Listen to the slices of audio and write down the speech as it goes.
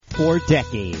For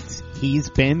decades,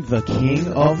 he's been the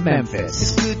king of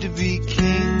Memphis. It's good to be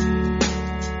king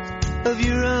of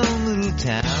your own little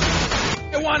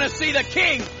town. You want to see the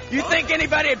king? You think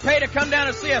anybody would pay to come down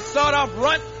and see a sawed-off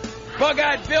runt?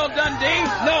 Bug-eyed Bill Dundee?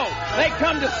 No, they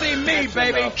come to see me,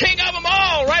 baby. King of them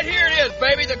all, right here it is,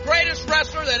 baby. The greatest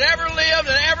wrestler that ever lived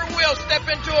and ever will step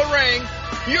into a ring.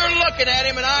 You're looking at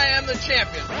him, and I am the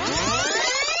champion.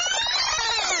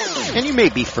 And you may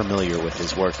be familiar with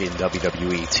his work in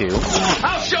WWE, too.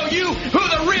 I'll show you who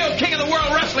the real king of the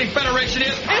World Wrestling Federation is.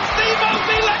 It's the most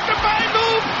electrifying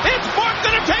move in sports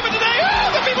entertainment today.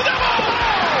 Oh, the people devil!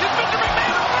 It's Mr.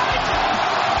 McMahon all right?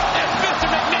 It's Mr.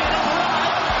 McMahon all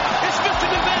right? It's Mr.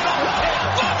 McMahon all right?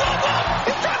 Look!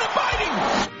 He's trying to bite him!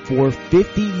 For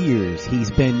 50 years,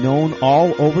 he's been known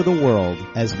all over the world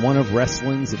as one of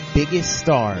wrestling's biggest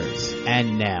stars.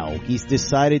 And now, he's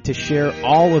decided to share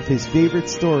all of his favorite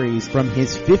stories from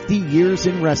his 50 years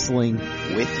in wrestling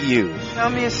With you. Tell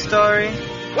me a story.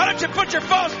 Why don't you put your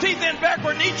false teeth in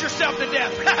backward and eat yourself to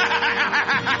death?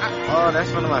 Oh,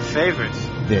 that's one of my favorites.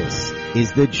 This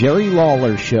is the Jerry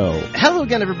Lawler Show. Hello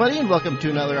again, everybody, and welcome to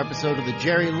another episode of the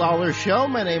Jerry Lawler Show.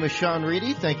 My name is Sean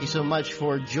Reedy. Thank you so much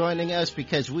for joining us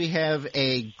because we have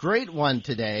a great one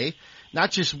today.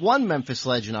 Not just one Memphis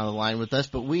legend on the line with us,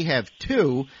 but we have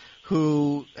two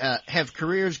who have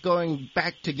careers going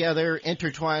back together,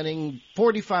 intertwining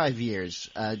 45 years.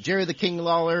 Jerry the King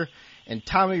Lawler and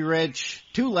Tommy Rich,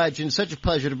 two legends. Such a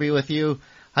pleasure to be with you.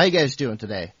 How you guys doing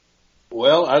today?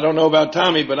 Well, I don't know about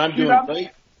Tommy, but I'm doing great.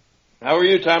 How are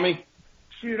you, Tommy?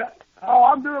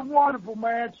 I'm doing wonderful,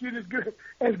 man.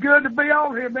 It's good to be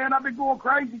on here, man. I've been going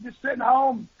crazy just sitting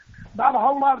home. Not a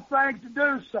whole lot of things to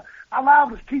do, so I allow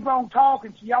to keep on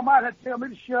talking. So y'all might have to tell me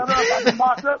to shut up. I've been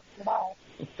locked up tomorrow.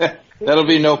 That'll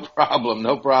be no problem.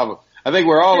 No problem. I think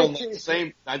we're all in that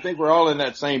same. I think we're all in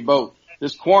that same boat.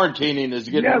 This quarantining is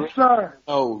getting. Yes, sir.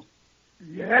 Oh.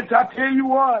 Yes, I tell you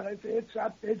what,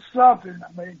 it's something.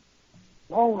 I mean,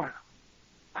 Lord.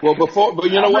 Well,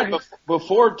 but you know what?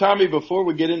 Before Tommy, before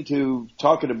we get into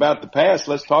talking about the past,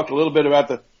 let's talk a little bit about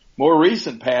the more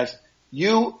recent past.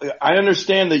 I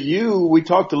understand that we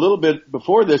talked a little bit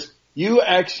before this. You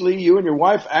and your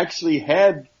wife actually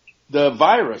had the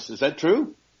virus. Is that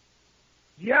true?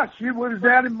 Yeah, she was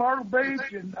down in Myrtle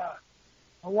Beach, and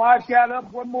my wife got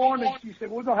up one morning. She said,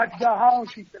 "We're gonna have to go home."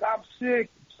 She said, "I'm sick."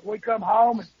 So we come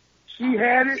home, and she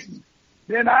had it, and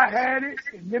then I had it,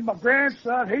 and then my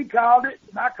grandson, he called it,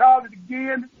 and I called it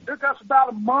again. It took us about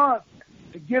a month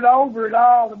to get over it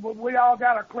all, and we all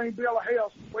got our clean bill of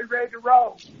health. We're ready to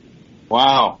roll.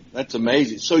 Wow, that's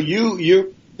amazing. So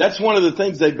that's one of the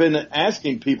things they've been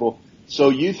asking people. So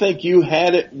you think you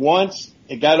had it once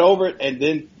and got over it and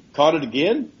then caught it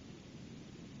again?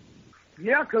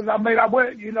 Yeah, because I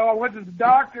went to the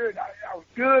doctor and I was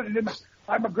good. And then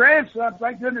my grandson,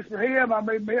 thank goodness for him. I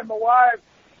mean, me and my wife,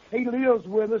 he lives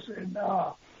with us. And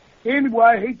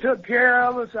anyway, he took care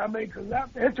of us. I mean, because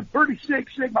it's a pretty sick.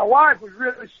 My wife was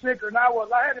really sicker than I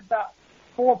was. I had about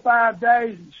 4 or 5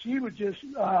 days, and she was just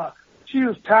she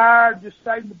was tired, just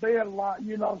stayed in the bed a lot,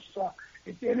 so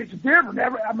it's different.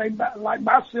 I mean, like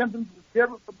my symptoms were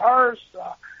different from hers,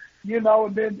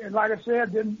 and like I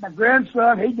said, then my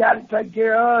grandson, he got it taken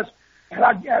care of us,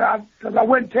 because I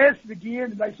went and tested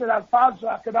again, and they said I was positive,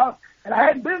 and I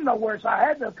hadn't been nowhere, so I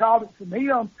had to have called it from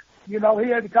him, he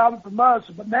had to call it from us,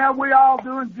 but now we're all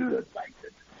doing good, thank you.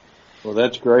 Well,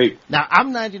 that's great. Now,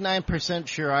 I'm 99%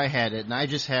 sure I had it, and I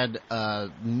just had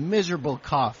a miserable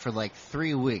cough for like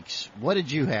 3 weeks. What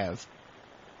did you have?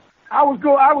 I was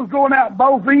going out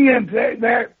both ends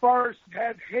there at first,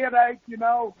 had headache,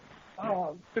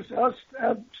 just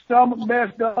stomach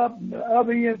messed up, and the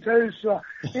other end too. So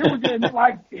it was just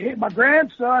like my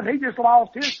grandson, he just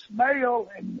lost his smell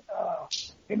and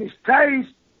his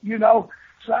taste,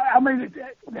 So, I mean,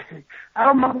 I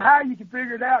don't know how you can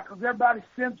figure it out because everybody's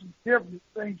symptoms different, it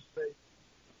seems to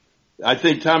be. I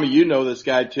think, Tommy, you know this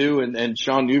guy too, and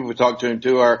Sean, you've talked to him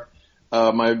too,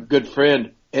 my good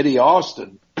friend Eddie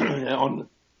Austin on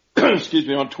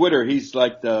Twitter. He's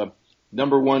like the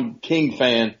 #1 King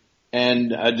fan,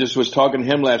 and I just was talking to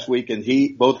him last week, and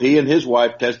both he and his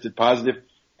wife tested positive,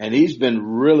 and he's been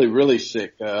really, really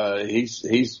sick.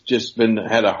 He's just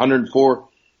had 104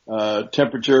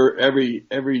 temperature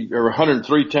or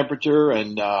 103 temperature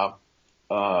and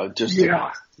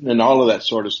and all of that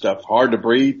sort of stuff. Hard to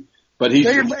breathe, but he's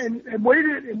and we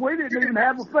didn't even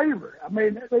have a fever. I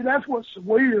mean that's what's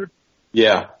weird.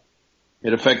 Yeah,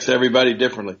 it affects everybody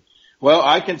differently. Well,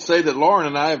 I can say that Lauren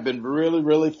and I have been really,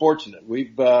 really fortunate.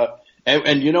 We've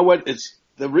and you know what? It's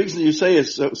the reason you say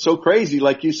is so crazy.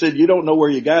 Like you said, you don't know where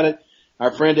you got it.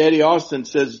 Our friend Eddie Austin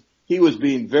says he was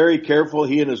being very careful.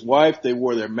 He and his wife, they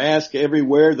wore their mask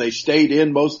everywhere. They stayed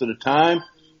in most of the time.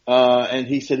 And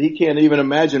he said he can't even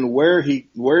imagine why he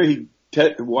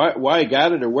got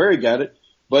it or where he got it,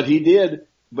 but he did.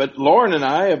 But Lauren and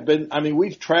I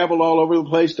we've traveled all over the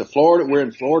place to Florida. We're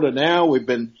in Florida now. We've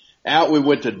been out. We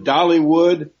went to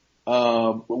Dollywood,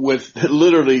 with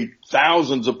literally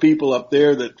thousands of people up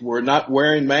there that were not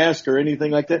wearing masks or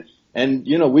anything like that. And,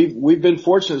 we've been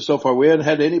fortunate so far. We haven't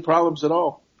had any problems at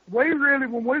all. When we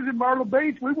was in Myrtle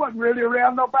Beach, we wasn't really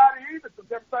around nobody either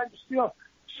because everything was still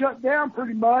shut down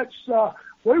pretty much.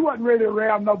 We wasn't really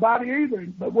around nobody either,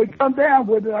 but we come down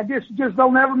with it. I guess you just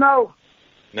don't ever know.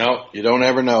 No, you don't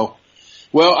ever know.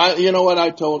 Well, you know what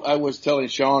I was telling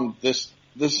Sean, this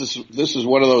is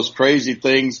one of those crazy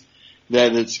things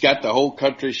that it's got the whole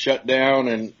country shut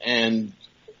down and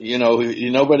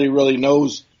nobody really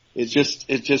knows. It's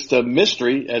just a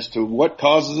mystery as to what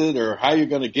causes it or how you're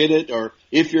going to get it or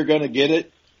if you're going to get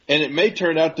it. And it may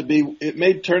turn out to be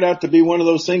one of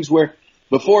those things where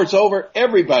before it's over,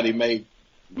 everybody may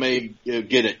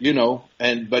get it, I know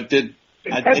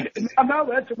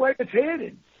that's the way it's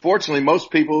headed. Fortunately,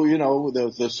 most people,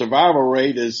 the survival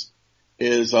rate is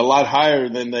a lot higher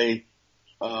than they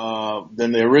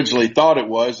originally thought it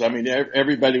was. I mean,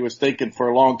 everybody was thinking for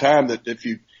a long time that if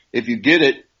you get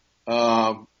it,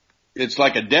 it's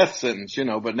like a death sentence,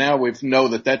 but now we know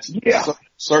that that's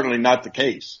certainly not the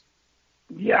case.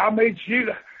 Yeah, I'm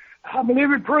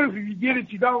living proof if you get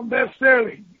it, you don't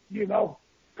necessarily,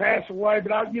 pass away.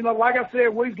 But like I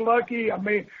said, we're lucky.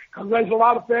 Because there's a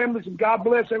lot of families, and God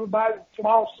bless everybody that's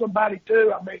lost somebody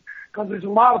too. Because there's a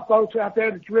lot of folks out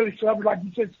there that's really suffered, like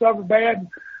you said, suffered bad. And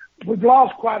we've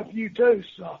lost quite a few too.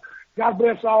 So God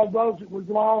bless all those that we've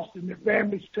lost and their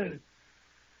families too.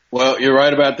 Well, you're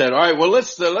right about that. All right. Well,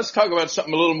 let's talk about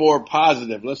something a little more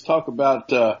positive. Let's talk about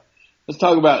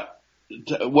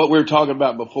what we were talking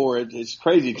about before. It's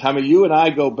crazy, Tommy. You and I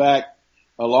go back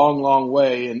a long, long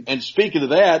way. And speaking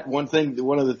of that, one of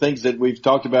the things that we've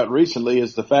talked about recently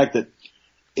is the fact that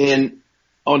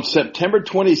on September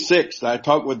 26th, I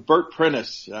talked with Bert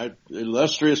Prentice,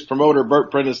 illustrious promoter Bert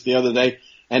Prentice the other day,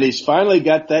 and he's finally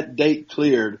got that date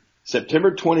cleared,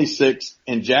 September 26th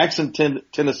in Jackson,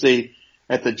 Tennessee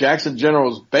at the Jackson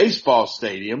Generals baseball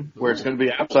stadium, where it's going to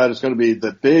be outside. It's going to be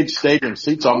the big stadium,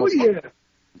 seats almost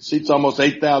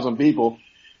 8,000 people.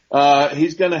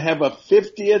 He's going to have a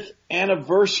 50th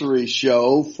anniversary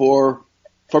show for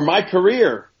my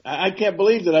career. I can't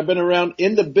believe that I've been around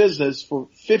in the business for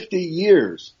 50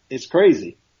 years. It's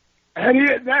crazy. And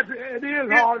it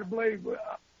is hard to believe.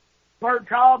 Bert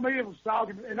called me and was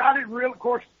talking, and I didn't really, of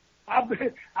course,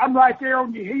 I'm right there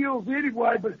on your heels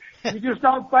anyway, but you just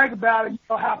don't think about it,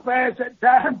 how fast that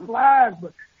time flies.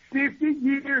 But 50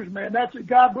 years, man, that's a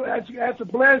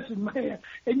blessing, man.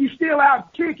 And you're still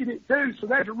out kicking it too, so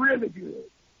that's really good.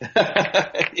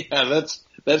 Yeah,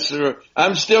 that's true.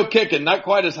 I'm still kicking, not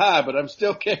quite as high, but I'm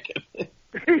still kicking. Yeah,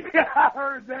 I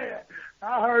heard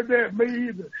that. Me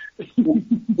either.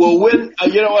 Well, when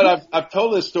you know what, I've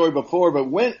told this story before, but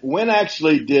when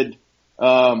actually did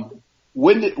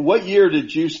what year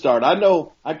did you start? I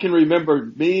know I can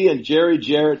remember me and Jerry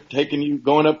Jarrett taking you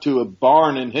going up to a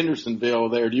barn in Hendersonville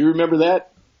there. Do you remember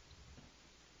that?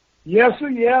 Yes, sir.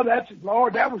 Yeah,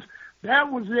 Lord. That was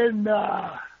in.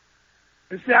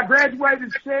 Let's see, I graduated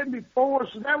in '74,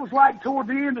 so that was like toward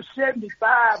the end of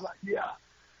 '75. Yeah,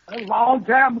 that was a long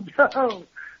time ago.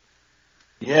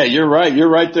 Yeah, you're right. You're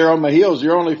right there on my heels. You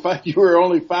were only 5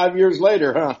 years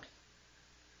later, huh?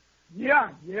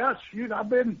 Yeah. Shoot, I've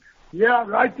been. Yeah,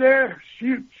 right there.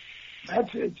 Shoot,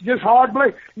 it's just hard to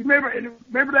believe. You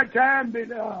remember that time that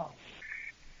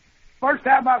first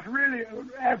time I was really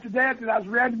after that I was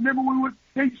around. Remember we went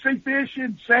deep sea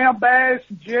fishing, Sam Bass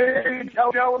and Jerry and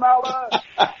Joe and all that.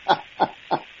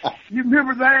 You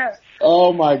remember that?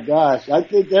 Oh my gosh! I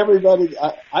think everybody.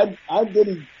 I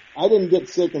didn't get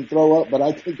sick and throw up, but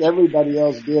I think everybody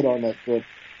else did on that trip.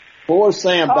 Poor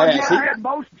Sam Bass. Yeah,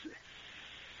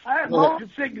 I had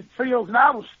motion sickness pills, and I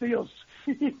was still,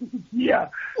 yeah.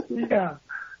 Yeah.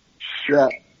 I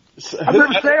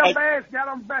remember Sam Bass got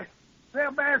on back.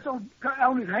 Sam Bass on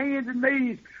his hands and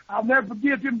knees. I'll never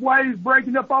forget them waves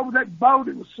breaking up over that boat.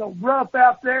 It was so rough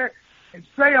out there, and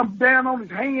Sam down on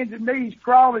his hands and knees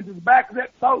crawling to the back of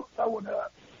that boat throwing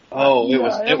up. Oh, it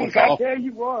was I tell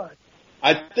you what.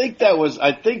 I think that was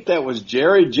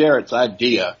Jerry Jarrett's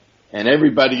idea. And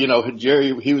everybody,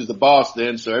 Jerry, he was the boss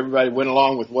then, so everybody went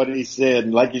along with what he said.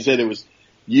 And like you said, it was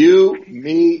you,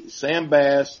 me, Sam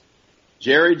Bass,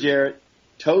 Jerry Jarrett,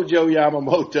 Tojo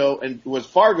Yamamoto, and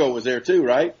Fargo was there too,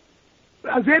 right?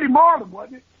 was Eddie Marlin,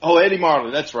 wasn't it? Oh, Eddie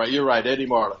Marlin. That's right. You're right. Eddie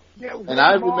Marlin. Yeah, it was And Eddie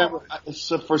I Marlin. remember,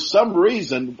 so for some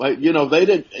reason, they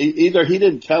didn't, either he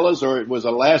didn't tell us or it was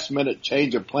a last minute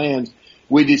change of plans.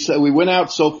 We went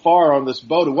out so far on this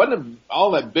boat. It wasn't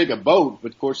all that big a boat,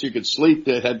 but of course you could sleep.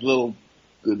 It had little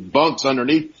bunks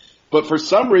underneath. But for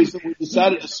some reason we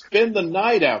decided to spend the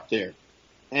night out there.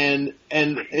 And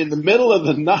in the middle of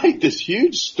the night, this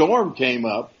huge storm came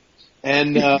up.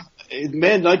 And,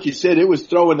 man, like you said, it was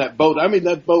throwing that boat. I mean,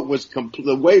 that boat was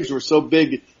the waves were so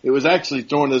big, it was actually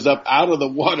throwing us up out of the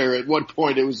water at one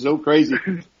point. It was so crazy.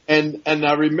 And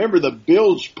I remember the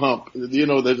bilge pump,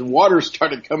 the water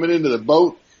started coming into the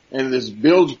boat and this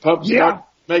bilge pump started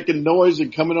making noise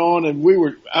and coming on.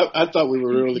 And I thought we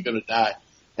were really going to die.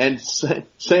 And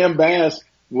Sam Bass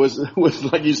was,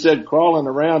 like you said, crawling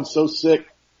around so sick.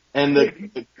 And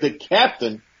the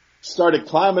captain started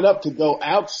climbing up to go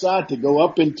outside, to go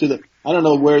up into I don't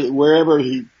know wherever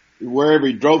he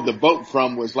drove the boat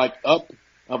from was like up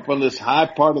on this high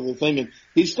part of the thing. And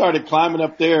he started climbing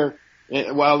up there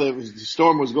while the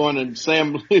storm was going, and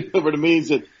Sam leaned over to me and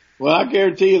said, well, I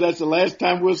guarantee you that's the last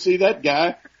time we'll see that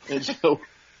guy. And so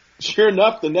sure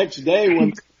enough, the next day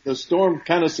when the storm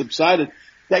kind of subsided,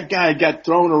 that guy got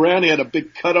thrown around. He had a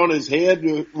big cut on his head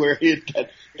where he had got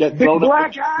thrown up.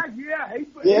 Big black eye, he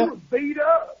was beat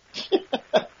up.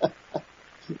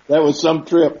 That was some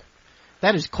trip.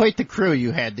 That is quite the crew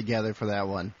you had together for that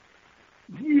one.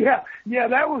 Yeah,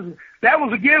 that was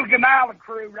a Gilligan Island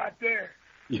crew right there.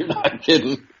 You're not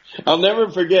kidding. I'll never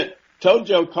forget.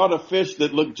 Tojo caught a fish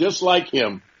that looked just like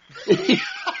him. He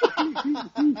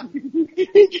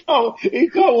caught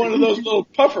one of those little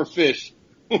puffer fish.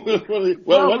 Well, it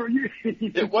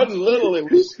wasn't little.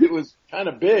 It was kind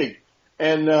of big,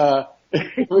 and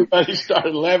everybody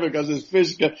started laughing because his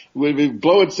fish would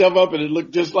blow itself up, and it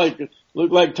looked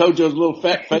like Tojo's little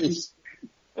fat face.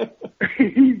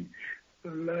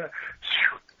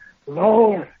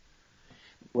 Lord.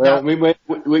 Well, we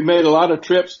made a lot of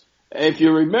trips. If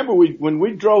you remember, when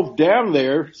we drove down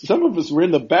there, some of us were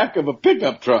in the back of a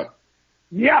pickup truck.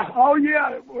 Yeah. Oh,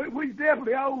 yeah. We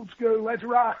definitely old school. That's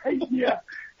right. Yeah.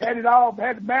 Had it all.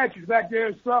 Had the matches back there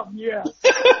or something. Yeah.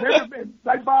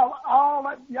 They bought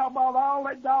y'all bought all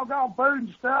that doggone food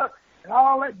and stuff and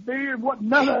all that beer and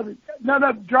none of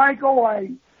it drank or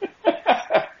ate.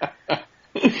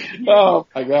 Oh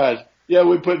my gosh. Yeah,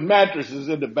 we put mattresses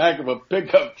in the back of a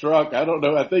pickup truck. I don't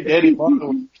know. I think Eddie Martin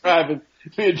was driving.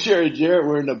 Me and Jerry Jarrett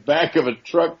were in the back of a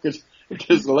truck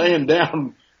just laying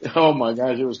down. Oh my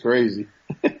gosh, it was crazy.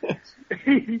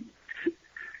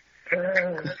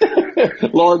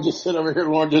 Lauren just sitting over here.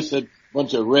 Lauren just said,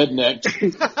 bunch of rednecks.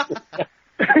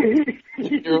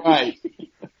 You're right.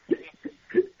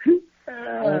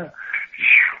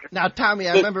 Now, Tommy,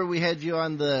 I remember we had you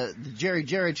on the Jerry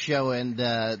Jarrett show, and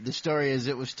the story as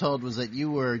it was told was that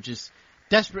you were just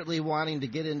desperately wanting to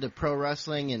get into pro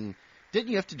wrestling, and didn't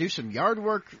you have to do some yard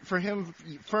work for him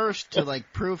first to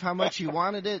prove how much you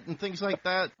wanted it and things like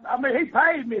that? I mean, he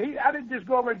paid me. I didn't just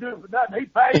go over and do it for nothing. He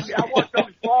paid me. I worked on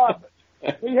his farm.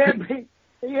 But he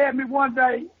had me one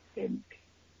day, and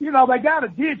they got a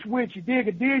ditch which you dig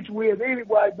a ditch with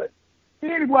anyway. But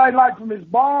anyway, from his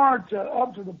barn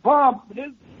up to the pump,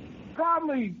 it's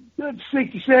probably good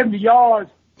 60, 70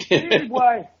 yards.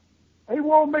 Anyway, he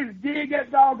wanted me to dig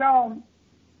that doggone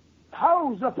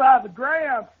hose up out of the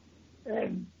ground.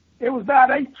 And it was about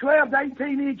 12 to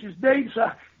 18 inches deep,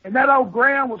 and that old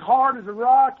ground was hard as a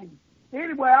rock. And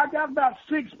anyway, I got about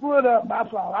 6 foot up, and I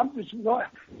thought, I'm just going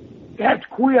to have to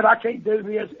quit. I can't do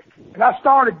this. And I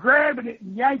started grabbing it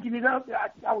and yanking it up.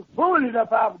 I was pulling it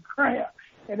up out of the ground.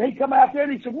 And he come out there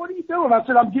and he said, what are you doing? I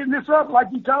said, I'm getting this up like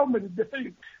you told me to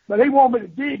do. But he wanted me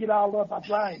to dig it all up, I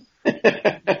think.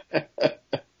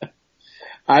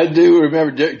 I do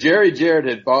remember Jerry Jarrett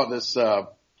had bought this,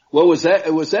 what was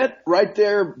that? Was that right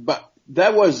there? But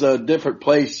that was a different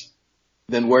place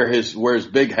than where his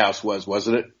big house was,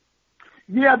 wasn't it?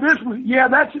 Yeah,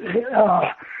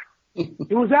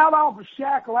 it was out off of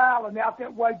Shackle Island, out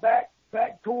that way back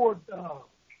toward,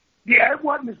 it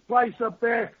wasn't his place up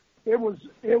there. It was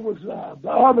the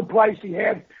other place he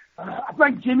had. I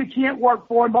think Jimmy Kent worked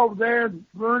for him over there and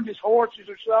ruined his horses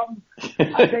or something.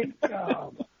 I think,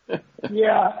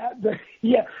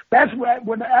 that's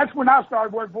when I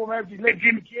started working for him after he let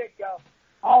Jimmy Kent go.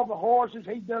 All the horses,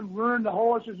 he done ruined the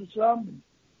horses or something.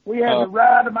 We had to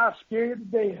ride them. I was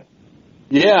scared to death.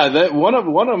 Yeah, that one of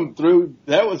them threw.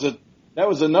 That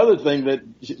was another thing that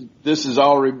this is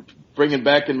all bringing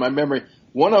back in my memory.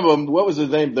 One of them, what was his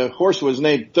name? The horse was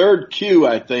named Third Q,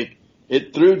 I think.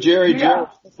 It threw Jerry Jarrett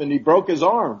and he broke his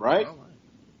arm, right?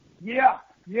 Yeah,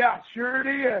 sure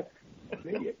did.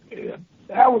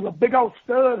 That was a big old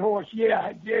stud horse.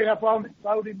 Yeah, Jerry up on it,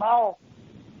 throwed him off.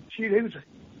 Shoot,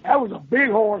 that was a big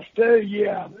horse too.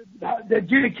 Yeah, that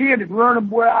Jimmy Kid had run him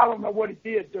well. I don't know what he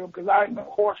did to him because I ain't no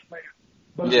horseman.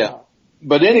 But, yeah.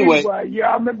 But anyway,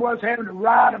 yeah, I remember I was having to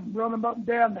ride him, run him up and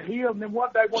down the hill, and then one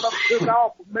day one of them took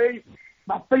off with me.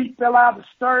 My feet fell out of the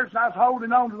stirrups, and I was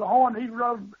holding on to the horn. He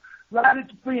rode right at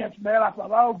the fence, man. I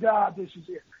thought, oh, God, this is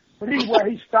it. But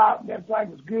anyway, he stopped, and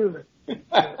everything was good.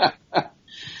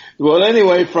 Well,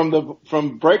 anyway,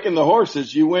 from breaking the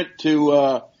horses, you went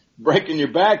to breaking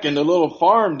your back in the little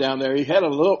farm down there. He had a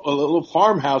little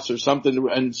farmhouse or something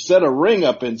and set a ring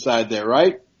up inside there,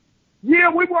 right?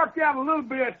 Yeah, we worked out a little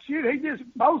bit. Shit,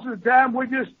 most of the time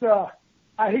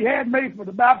he had me for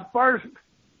about the first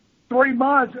 3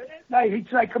 months. He'd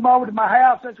say, come over to my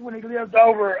house. That's when he lived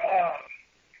over,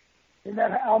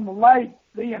 on the lake.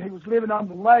 Then he was living on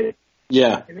the lake.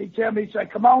 Yeah. And he'd tell me, he'd say,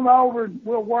 come on over and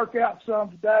we'll work out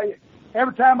some today.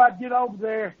 Every time I'd get over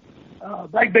there,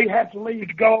 they'd have to leave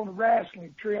to go on a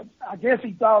wrestling trip. I guess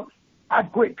he thought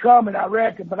I'd quit coming, I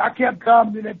reckon, but I kept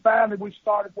coming, and then finally we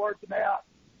started working out.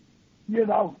 You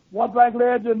know, one thing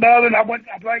led to another, and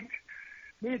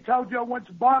me and Tojo went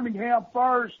to Birmingham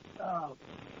first,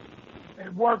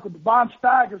 and worked with the Von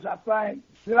Steigers, I think.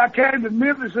 Then I came to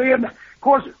Memphis, and of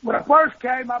course, when I first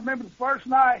came, I remember the first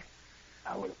night,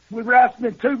 we wrestled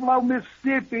in Tupelo,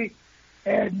 Mississippi,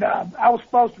 and I was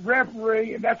supposed to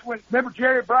referee, and that's when, remember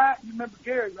Jerry Bryant? You remember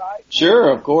Jerry, right?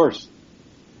 Sure, of course.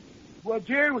 Well,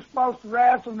 Jerry was supposed to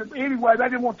wrestle, and anyway, they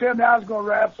didn't want to tell me I was going to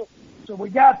wrestle. So we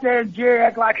got there, and Jerry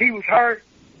acted like he was hurt.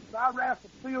 So I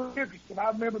wrestled Phil Dickerson.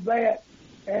 I remember that.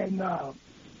 And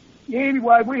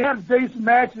anyway, we had a decent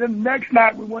match. And then the next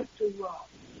night we went to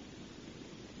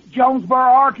Jonesboro,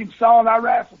 Arkansas, and I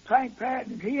wrestled Tank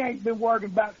Patton. And he ain't been working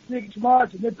about 6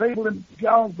 months. And then people in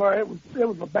Jonesboro, it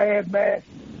was a bad match.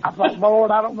 I thought,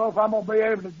 Lord, I don't know if I'm going to be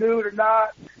able to do it or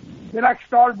not. Then I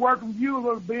started working with you a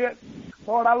little bit.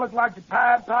 Lord, I looked like the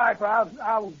Pied Piper.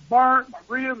 I was burnt, my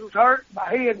ribs was hurt, my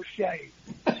head was shaved.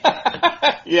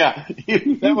 Yeah,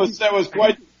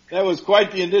 that was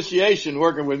quite the initiation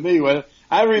working with me. Well,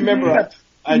 I remember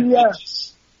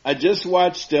I just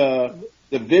watched the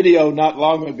video not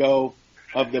long ago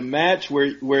of the match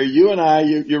where you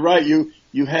and you're right,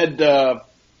 you had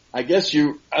I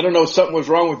don't know, something was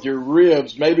wrong with your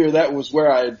ribs. Maybe that was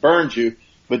where I had burned you.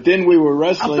 But then we were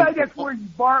wrestling. I think that's where you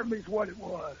burnt me is what it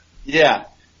was. Yeah.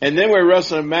 And then we were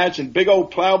wrestling a match, and big old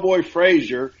Plowboy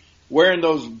Frazier, wearing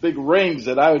those big rings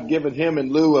that I had given him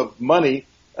in lieu of money,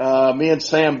 me and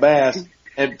Sam Bass,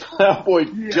 and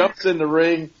Plowboy jumps in the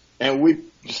ring, and we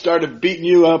started beating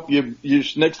you up. You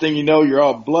next thing you know, you're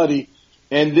all bloody.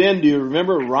 And then, do you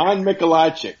remember Ron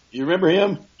Mikolajczyk? You remember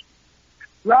him?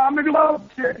 Ron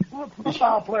Mikolajczyk,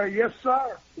 football player, yes,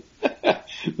 sir.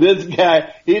 This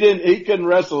guy, he couldn't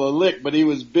wrestle a lick, but he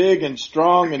was big and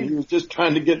strong, and he was just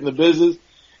trying to get in the business.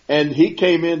 And he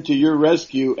came into your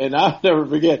rescue, and I'll never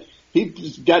forget. He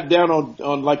just got down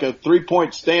on like a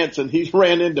 3-point stance, and he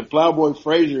ran into Plowboy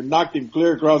Frazier and knocked him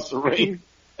clear across the ring.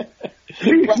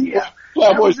 Yeah,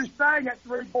 that was his thing at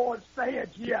 3-point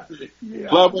stance. Yeah.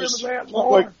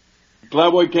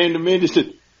 Plowboy came to me and he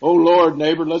said, "Oh Lord,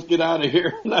 neighbor, let's get out of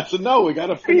here." And I said, "No, we got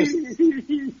to finish."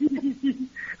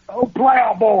 Oh,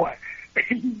 Plowboy.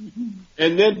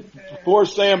 And then poor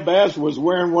Sam Bass was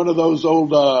wearing one of those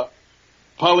old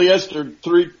polyester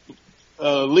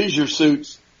leisure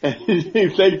suits, and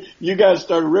you guys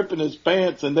started ripping his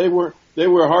pants, and they were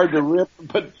hard to rip.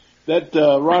 But that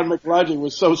Ron Mikolajczyk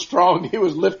was so strong, he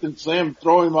was lifting Sam,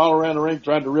 throwing him all around the ring,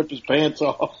 trying to rip his pants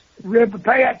off. Rip the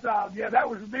pants off. Yeah, that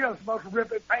was the deal. Supposed to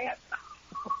rip his pants off.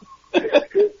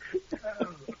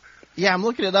 Yeah, I'm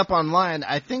looking it up online.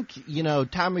 I think,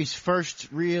 Tommy's first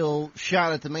real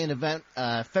shot at the main event,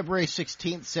 February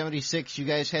 16th, 76, you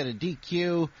guys had a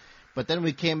DQ, but then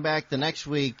we came back the next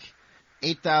week,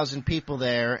 8,000 people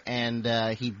there, and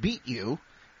he beat you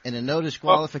in a no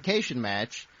disqualification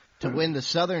match to win the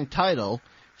Southern title.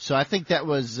 So I think that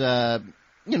was,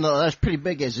 that's pretty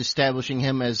big as establishing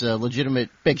him as a legitimate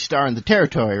big star in the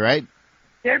territory, right?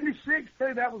 76,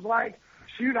 too, that was like,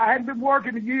 shoot, I hadn't been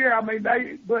working a year. I mean,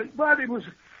 but it was,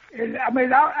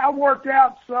 I worked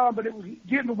out some, but it was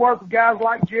getting to work with guys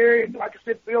like Jerry and, like I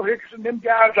said, Phil Hickerson, them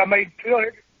guys. I mean, Phil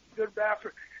Hickerson, good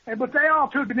bouncer. But they all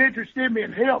took an interest in me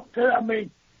and helped, too. I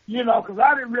mean, because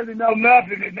I didn't really know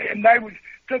nothing, and they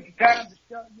took the time to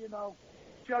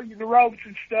show you the ropes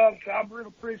and stuff. So I'm real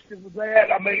appreciative of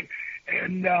that. I mean,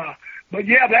 and but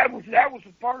yeah, that was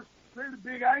the first really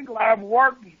big angle I ever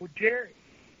worked with Jerry.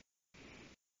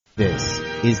 This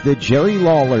is the Jerry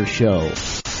Lawler Show.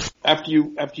 After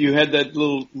you had that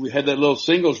little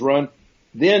singles run,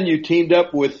 then you teamed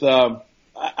up with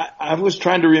I was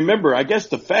trying to remember. I guess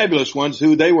the Fabulous Ones,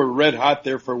 who they were red hot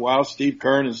there for a while, Steve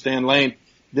Kern and Stan Lane.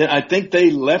 Then I think they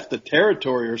left the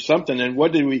territory or something. And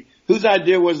whose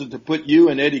idea was it to put you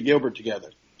and Eddie Gilbert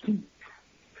together?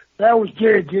 That was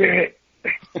Jerry Jarrett.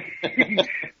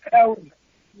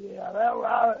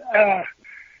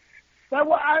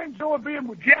 I enjoyed being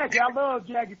with Jackie. I love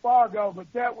Jackie Fargo, but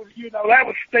that was Steve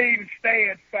and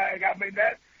Stan's thing. I mean,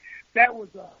 that was,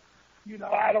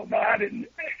 I don't know. It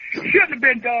shouldn't have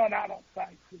been done, I don't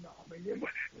think, I mean,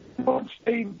 it was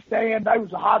Steve and Stan. That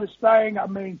was the hottest thing. I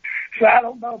mean, so I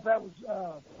don't know if that was,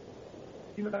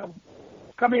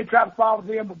 come in and try to follow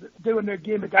them doing their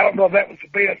gimmick. I don't know if that was the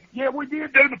best. Yeah, we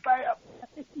did do the Fab.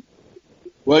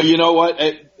 Well, you know what?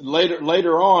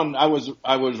 Later on, I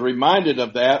was reminded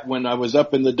of that when I was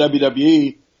up in the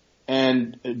WWE,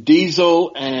 and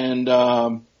Diesel and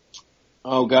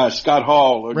Scott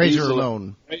Hall or Razor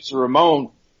Ramon,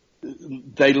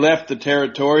 they left the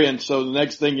territory, and so the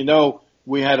next thing you know,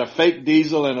 we had a fake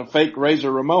Diesel and a fake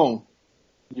Razor Ramon.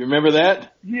 You remember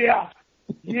that? Yeah.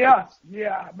 I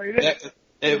mean,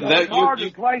 it's hard to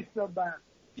place somebody.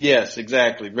 Yes,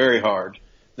 exactly. Very hard.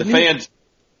 The fans.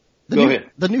 Go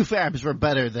ahead. The new Fabs were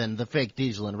better than the fake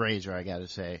Diesel and Razor, I gotta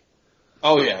say.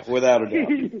 Oh yeah, without a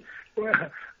doubt.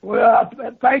 well,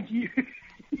 thank you.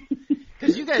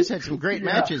 Because you guys had some great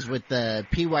matches with the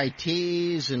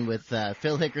PYTs and with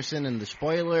Phil Hickerson and the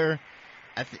Spoiler.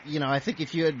 I think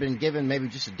if you had been given maybe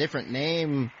just a different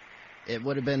name, it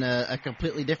would have been a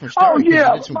completely different story. Oh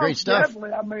yeah, you did some great stuff.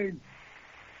 Definitely. I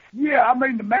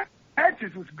mean, the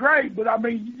matches was great, but I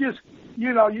mean, you just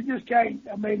can't.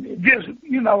 I mean,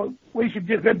 we should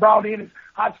just been brought in as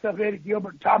hot stuff Eddie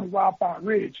Gilbert and Tommy Wildfire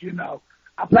Rich.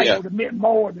 I think it would have meant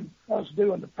more than us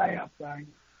doing the Fab thing.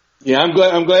 Yeah, I'm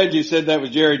glad you said that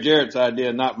was Jerry Jarrett's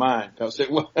idea, not mine, because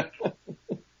it was.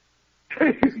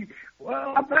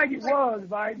 Well, I think it was,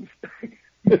 Mike.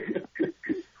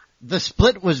 The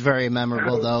split was very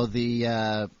memorable, though.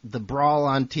 The brawl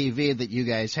on TV that you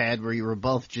guys had, where you were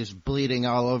both just bleeding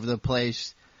all over the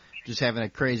place, just having a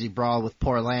crazy brawl with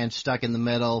poor Lance stuck in the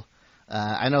middle.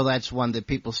 I know that's one that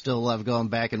people still love going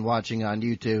back and watching on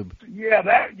YouTube. Yeah,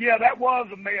 that was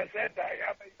a mess that day.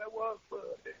 I mean, that was fun.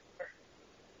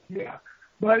 Yeah,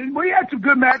 but we had some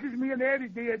good matches. Me and Eddie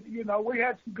did. We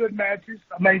had some good matches.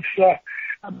 I mean,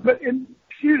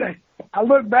 I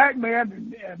look back, man,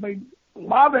 and I mean, a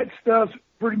lot of that stuff's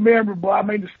pretty memorable. I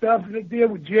mean, the stuff that they did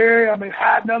with Jerry. I mean,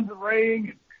 hiding under the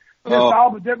ring, and just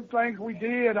all the different things we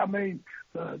did. I mean,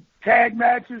 the tag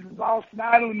matches with Austin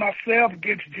Idol and myself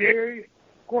against Jerry.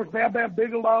 Of course, Bam Bam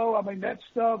Bigelow. I mean, that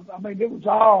stuff. I mean, it was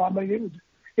all. I mean,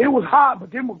 it was hot, but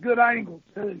them were good angles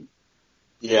too.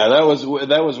 Yeah, that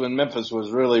was when Memphis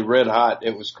was really red hot.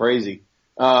 It was crazy.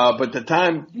 But the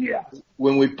time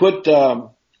when we put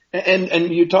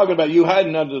and you're talking about you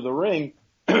hiding under the ring,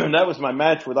 that was my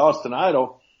match with Austin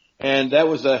Idol, and that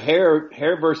was a hair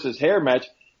versus hair match.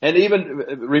 And even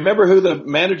remember who the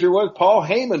manager was? Paul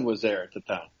Heyman was there at the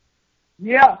time.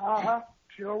 Yeah,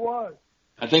 sure was.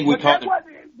 I think we caught it.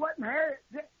 Wasn't hair,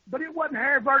 but it wasn't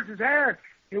hair versus hair.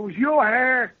 It was your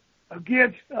hair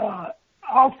against.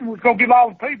 Austin was going to give all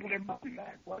the people their money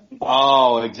back, wasn't he?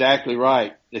 Oh, exactly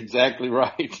right. Exactly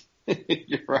right.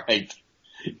 You're right.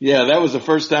 Yeah, that was the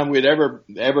first time we'd ever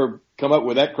come up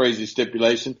with that crazy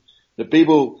stipulation. The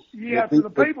people. Yeah, the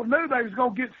people knew they was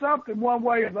going to get something one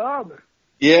way or the other.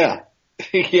 Yeah,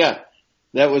 yeah.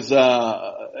 That was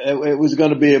it was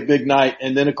going to be a big night.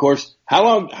 And then, of course, how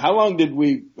long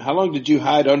did you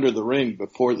hide under the ring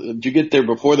before? Did you get there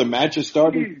before the matches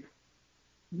started?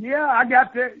 Yeah, I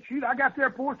got there. I got there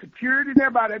for security and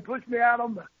everybody. They pushed me out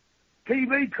on the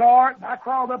TV cart, and I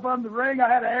crawled up under the ring. I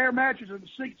had an air mattress and a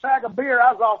 6-pack of beer.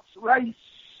 I was off the race.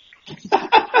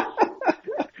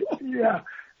 Yeah.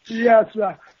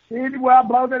 So anyway, I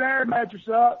blew that air mattress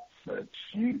up. But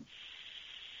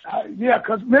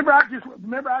because remember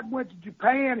I went to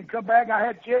Japan and come back. I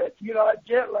had jet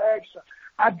lag. So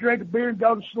I'd drink a beer and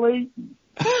go to sleep. And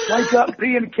wake up,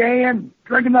 pee in a can,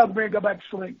 drink another beer, and go back to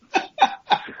sleep.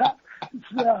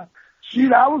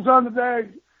 I was under there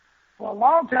for a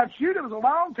long time. It was a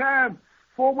long time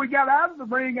before we got out of the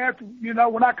ring after,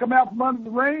 when I come out from under the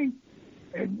ring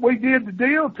and we did the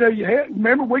deal till you hit.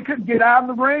 Remember, we couldn't get out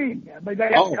of the ring. I mean, they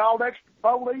had called extra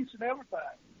police and everything.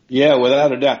 Yeah,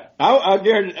 without a doubt.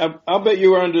 I'll bet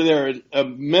you were under there a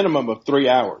minimum of 3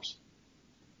 hours.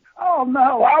 Oh,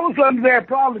 no. I was under there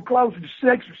probably closer to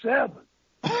 6 or 7.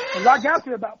 Because I got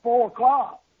there about 4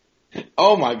 o'clock.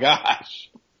 Oh my gosh!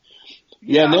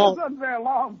 Yeah, I was under there a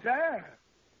long time.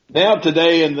 Now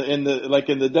today in the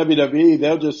WWE,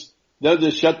 they'll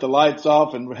just shut the lights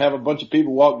off and have a bunch of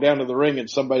people walk down to the ring, and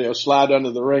somebody will slide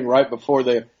under the ring right before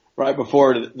right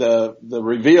before the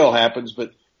reveal happens,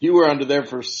 but you were under there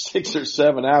for 6 or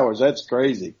 7 hours. That's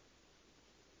crazy.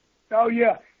 Oh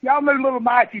yeah. Y'all knew little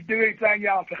Mikey do anything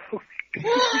y'all told.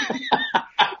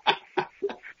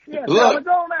 Yeah, Look. we're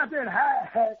going out there and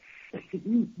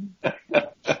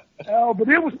oh, but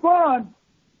it was fun.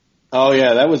 Oh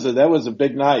yeah, that was a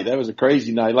big night. That was a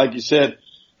crazy night. Like you said,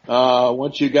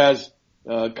 once you guys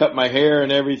cut my hair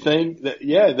and everything,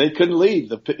 they couldn't leave.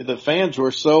 The fans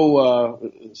were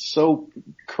so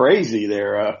crazy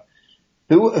there.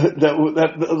 Who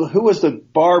was the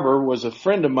barber was a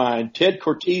friend of mine, Ted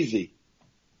Cortese.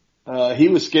 He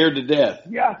was scared to death.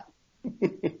 Yeah.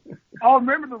 Oh,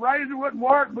 remember the razor wouldn't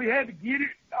work? We had to get it.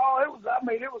 Oh, it was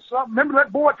something. Remember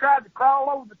that boy tried to crawl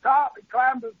over the top? He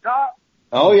climbed to the top.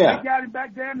 Oh, yeah. They got him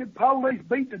back down, and the police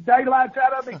beat the daylights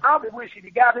out of him. He probably wished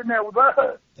he'd got in there with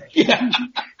us. Yeah.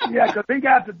 Yeah, because he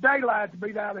got the daylights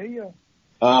beat out of him.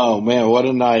 Oh, man, what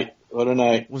a night. What a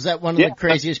night. Was that one of the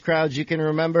craziest crowds you can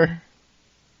remember?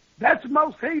 That's the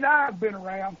most heat I've been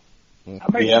around.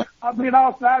 Yeah. I mean,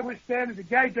 all night we stand at the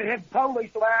gate. They had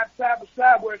police lines side by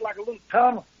side where it's like a little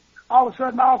tunnel. All of a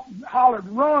sudden, Austin hollered,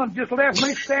 "Run!" Just left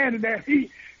me standing there. He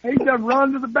done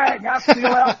run to the back. And I still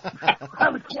out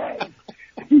the cage.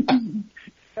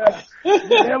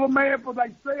 Every man for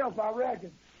themselves, I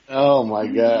reckon. Oh my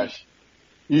gosh!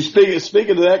 You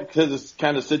speaking of that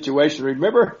kind of situation.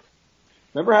 Remember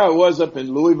how it was up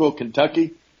in Louisville,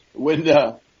 Kentucky, when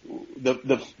the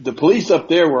police up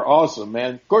there were awesome,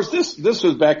 man. Of course, this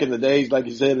was back in the days, like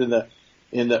you said, in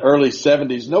the early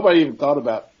 '70s. Nobody even thought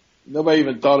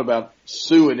about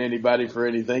suing anybody for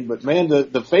anything. But man,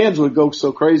 the fans would go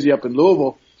so crazy up in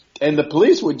Louisville, and the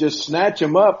police would just snatch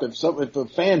them up. If a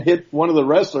fan hit one of the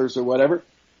wrestlers or whatever,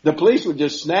 the police would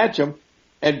just snatch them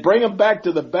and bring them back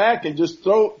to the back and just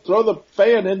throw the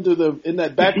fan in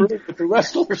that back room with the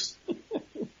wrestlers.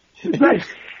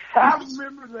 I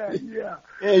remember that. Yeah.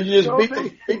 Yeah, you just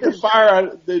beat the fire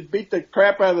out. They beat the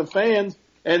crap out of the fans,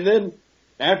 and then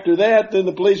after that, then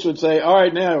the police would say, "All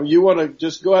right, now you want to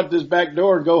just go out this back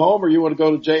door and go home, or you want to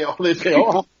go to jail?" They say,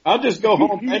 "Oh, I'll just go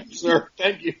home. Thank you, sir.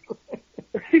 Thank you."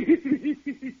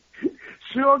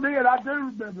 Sure did. I do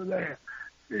remember that.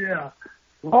 Yeah.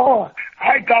 Oh,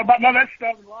 I ain't thought about none of that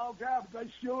stuff in a long time, but they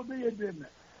sure did, didn't they?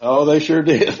 Oh, they sure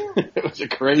did. It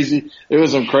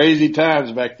was some crazy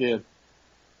times back then.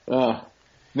 Now,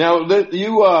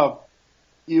 you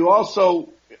also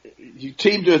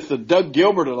teamed with Doug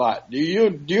Gilbert a lot. You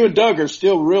and Doug are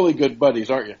still really good buddies,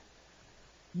 aren't you?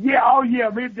 Yeah. Oh, yeah.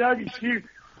 Me and Dougie, shoot.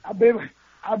 I've been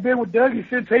with Dougie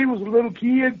since he was a little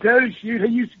kid, too. Shoot, he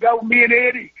used to go with me and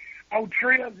Eddie on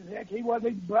trips. Heck, he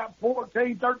wasn't about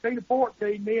 13 or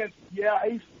 14 then. Yeah,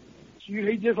 he's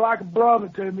just like a brother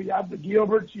to me. The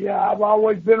Gilberts, yeah, I've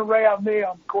always been around them.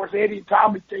 Of course, Eddie and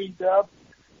Tommy teamed up.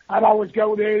 I'd always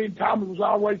go with Eddie, and Tommy was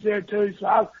always there, too.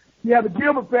 So, the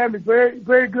Gilbert family, very,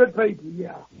 very good people,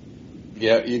 yeah.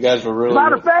 Yeah, you guys were really.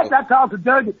 Matter of fact, I talked to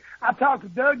Dougie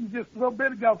just a little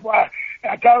bit ago.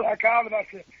 I called him. I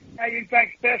said, "Hey,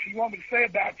 anything special you want me to say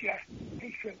about you?"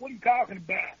 He said, "What are you talking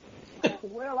about?" I said,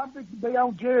 "Well, I'm going to be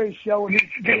on Jerry's show," and he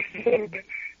said,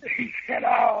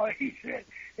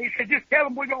 "Just tell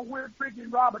him we're going to wear Ricky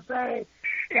Roberts there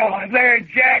in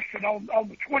Jackson on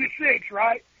the 26th,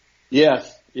 right?"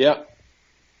 Yes. Yep.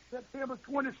 September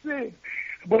 26th.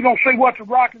 We're going to see what the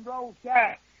rock and roll's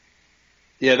got.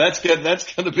 Yeah, that's good.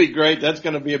 That's going to be great. That's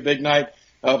going to be a big night.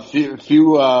 We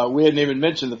hadn't even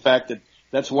mentioned the fact that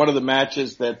that's one of the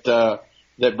matches that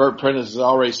Bert Prentice has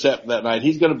already set that night.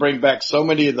 He's going to bring back so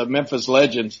many of the Memphis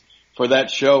legends for that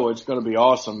show. It's going to be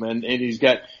awesome. And he's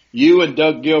got you and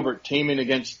Doug Gilbert teaming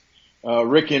against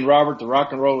Ricky and Robert, the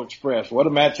Rock and Roll Express. What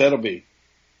a match that'll be.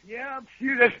 Yeah,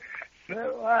 shoot, that's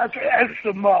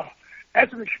some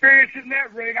experience in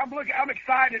that ring. I'm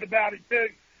excited about it too.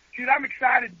 Shoot, I'm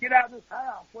excited to get out of this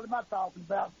house. What am I talking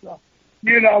about? So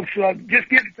just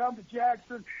get to come to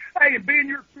Jackson. Hey, and being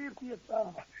your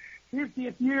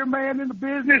 50th year, man, in the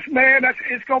business, man,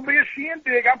 it's going to be a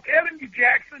shindig. I'm telling you,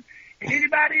 Jackson, and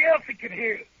anybody else that can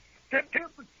hear it.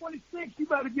 September 26th, you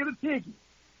better get a ticket.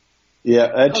 Yeah,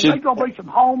 that should. There's going to be some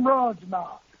home runs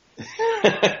now.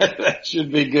 That should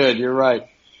be good. You're right.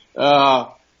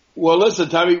 Well, listen,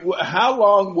 Tommy, how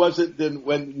long was it then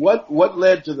what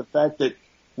led to the fact that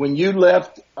when you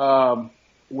left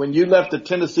the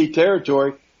Tennessee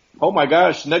territory, oh my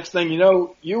gosh, next thing you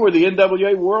know, you were the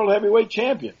NWA World Heavyweight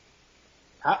Champion.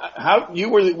 How you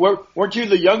weren't you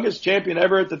the youngest champion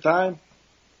ever at the time?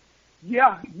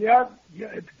 Yeah, at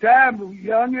the time, the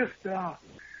youngest, I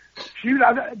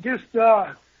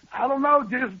don't know,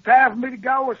 just time for me to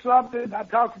go or something. I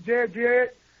talked to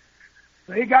Jarrett.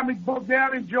 So he got me booked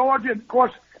down in Georgia. And, of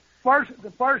course,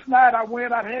 the first night I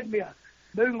went, I had me a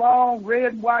new long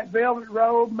red and white velvet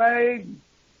robe made.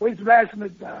 We was dancing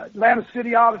at the Atlanta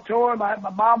City Auditorium. My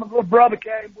mom and little brother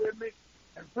came with me,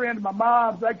 and a friend of my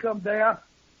mom's. They come down,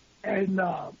 and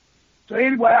so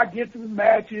anyway, I get to the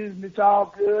matches, and it's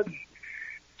all good.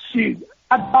 Shoot,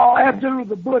 I saw Abdullah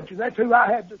the Butcher. That's who I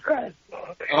had to trash.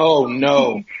 Oh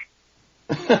no!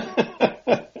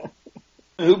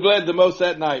 Who bled the most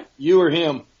that night? You or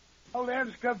him? Oh, they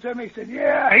just come to me and said,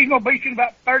 "Yeah, he's gonna beat you in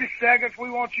about 30 seconds. We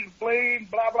want you to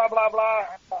bleed." Blah blah blah blah.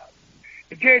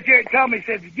 And Jerry told me, he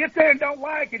said, "If you get there and don't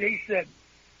like it," he said,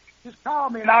 "just call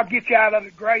me and I'll get you out of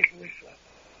it gracefully."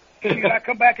 So I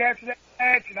come back after that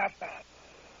match, and I thought,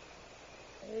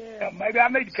 yeah, maybe I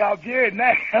need to call Jerry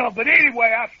now. But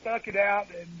anyway, I stuck it out,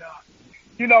 and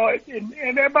you know, and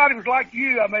everybody was like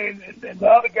you. I mean, and the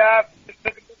other guy just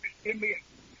took it in me and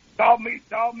taught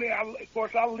me. Of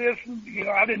course, I listened. You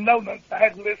know, I didn't know nothing. I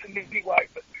had to listen anyway.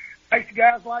 But thanks to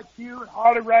guys like you and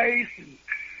Harley Race and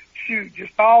shoot,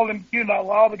 just all them, you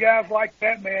know, all the guys like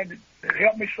that, man, that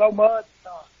helped me so much.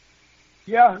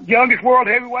 Yeah, youngest world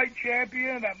heavyweight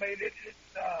champion. I mean, it's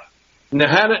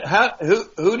Now,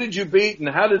 who did you beat, and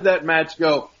how did that match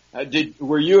go?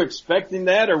 Were you expecting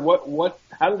that, or what?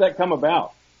 How did that come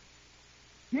about?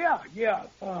 Yeah.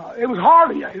 It was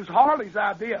Harley. It was Harley's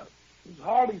idea. It was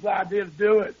Harley's idea to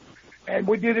do it, and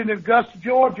we did it in Augusta,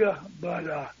 Georgia.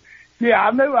 But yeah,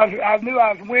 I knew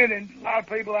I was winning. A lot of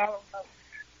people,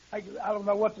 I don't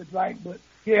know what to think, but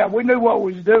yeah, we knew what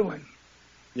we was doing.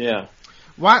 Yeah.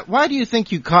 Why do you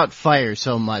think you caught fire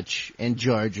so much in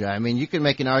Georgia? I mean, you could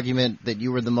make an argument that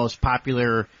you were the most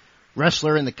popular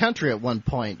wrestler in the country at one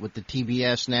point with the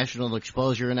TBS national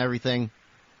exposure and everything.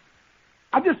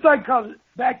 I just think because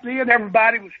back then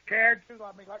everybody was characters.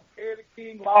 I mean, like Eddie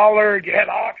King Lawler, you had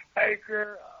Ox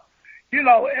Baker. You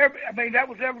know, I mean, that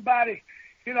was everybody.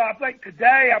 You know, I think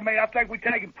today, I think we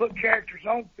take and put characters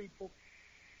on people.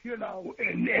 You know,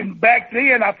 and back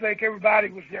then, I think everybody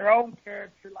was their own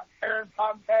character, like Aaron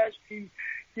Pompasky.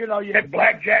 You know, you had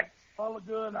Blackjack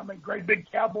Mulligan. I mean, great big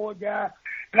cowboy guy.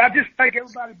 And I just think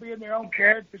everybody being their own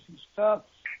characters and stuff.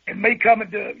 And me coming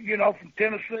to, you know, from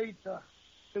Tennessee to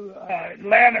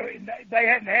Atlanta, they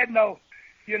hadn't had no,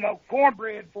 you know,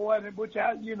 cornbread boy, which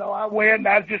I went, and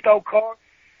I was just old corn.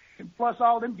 And plus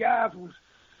all them guys was,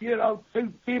 you know,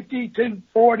 250,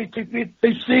 240, 250,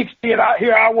 260, and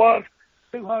here I was,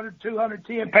 200,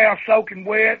 210 pounds soaking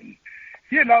wet, and,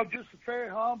 you know, just very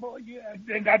humble. Yeah,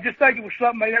 and I just think it was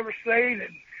something they never seen.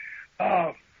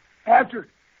 And after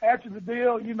the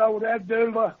deal, you know, with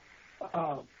Abdullah,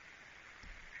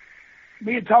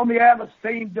 me and Tony Atlas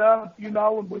teamed up, you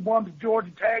know, and we won the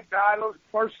Georgia tag titles,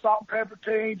 first salt and pepper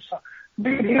team. So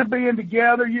me and him being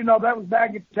together, you know, that was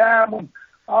back at the time when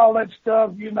all that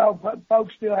stuff, you know,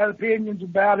 folks still had opinions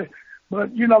about it.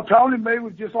 But, you know, Tony and me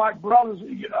was just like brothers,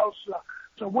 you know,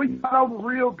 so we got over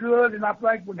real good, and I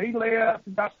think when he left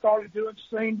and I started doing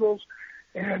singles,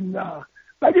 and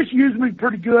they just used me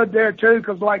pretty good there too,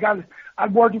 because like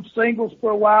I'd worked in singles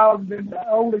for a while, and then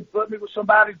only put me with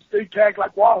somebody to do tag,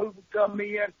 like Wahoo would come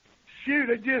in. Shoot,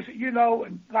 it just, you know,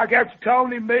 and like after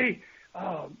Tony and me,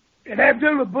 and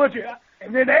Abdullah Butcher,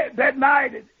 and then that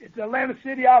night at the Atlanta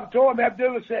City Auditorium,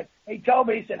 Abdullah said, he told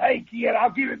me, he said, "Hey kid, I'll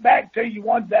give it back to you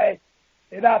one day."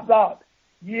 And I thought,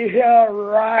 yeah,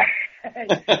 right.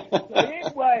 So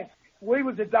anyway, we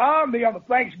was at the Army on a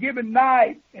Thanksgiving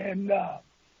night, and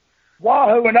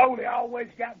Wahoo and Ole always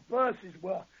got buses.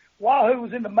 Well, Wahoo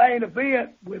was in the main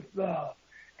event with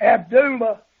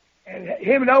Abdullah, and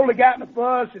him and Ole got in a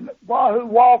bus, and Wahoo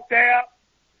walked out.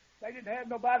 They didn't have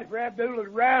nobody for Abdullah to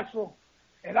wrestle,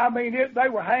 and I mean, they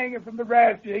were hanging from the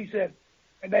rafter. He said,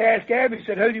 and they asked Abby, he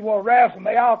said, "Who do you want to wrestle?" And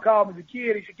they all called me the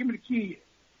kid. He said, "Give me the kid."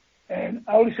 And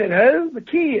Ole said, "Who?" "The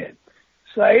kid."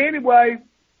 So anyway,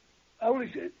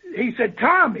 he said,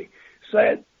 "Tommy."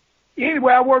 Said,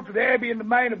 anyway, I worked with Abby in the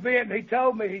main event, and he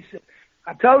told me, he said,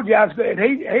 "I told you I was going to,"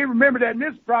 and he remembered that, and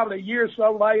this is probably a year or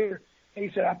so later. He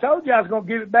said, "I told you I was going to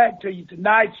give it back to you.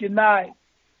 Tonight's your night."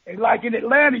 And like in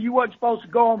Atlanta, you wasn't supposed to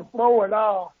go on the floor at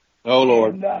all. Oh,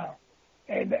 Lord.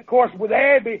 And of course, with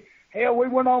Abby, hell, we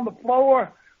went on the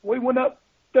floor. We went up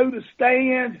through the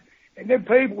stands, and then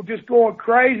people were just going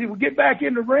crazy. We get back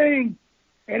in the ring,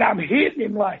 and I'm hitting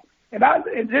him like, and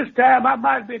this time I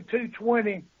might have been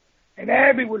 220, and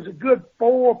Abby was a good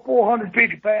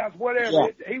 450 pounds, whatever. Yeah.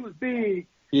 He was big.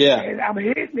 Yeah. And I'm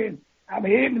hitting him.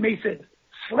 He said,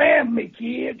 "Slam me,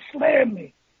 kid, slam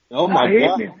me." Oh my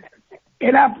God. Him.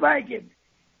 And I'm thinking,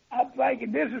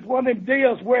 this is one of them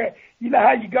deals where, you know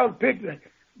how you go to pick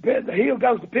the heel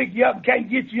goes to pick you up and can't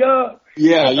get you up.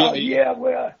 Yeah, I thought, yeah,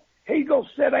 well, he's going to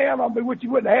sit down on me, which he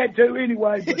wouldn't have had to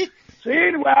anyway. But So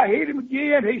anyway, I hit him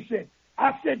again.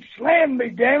 I said, slam me,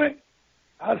 damn it.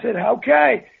 I said,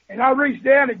 okay. And I reached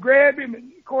down and grabbed him,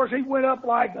 and of course he went up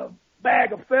like a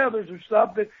bag of feathers or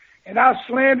something, and I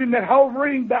slammed him. That whole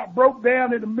ring about broke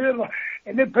down in the middle,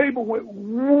 and then people went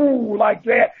woo like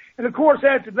that. And of course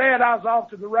after that I was off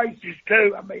to the races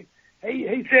too. I mean,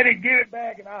 he said he'd give it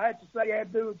back, and I had to say I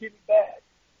had to do it, give it back.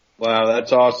 Wow,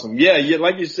 that's awesome. Yeah,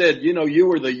 like you said, you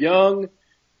were the young,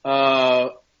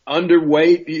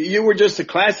 underweight. You were just a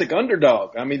classic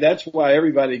underdog. I mean, that's why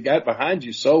everybody got behind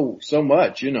you so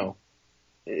much,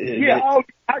 Yeah,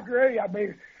 I agree. I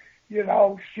mean,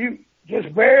 shoot, just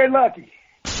very lucky.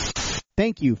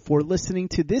 Thank you for listening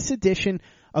to this edition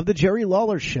of the Jerry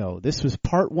Lawler Show. This was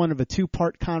part one of a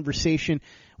two-part conversation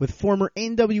with former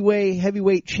NWA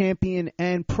heavyweight champion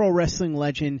and pro wrestling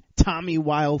legend Tommy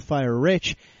Wildfire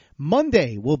Rich.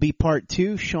 Monday will be part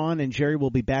two. Sean and Jerry will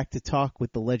be back to talk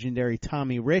with the legendary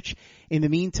Tommy Rich. In the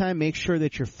meantime, make sure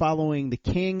that you're following the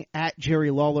King at Jerry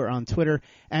Lawler on Twitter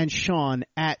and Sean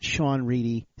at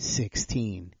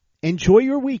SeanReedy16. Enjoy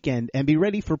your weekend and be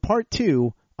ready for part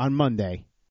two on Monday.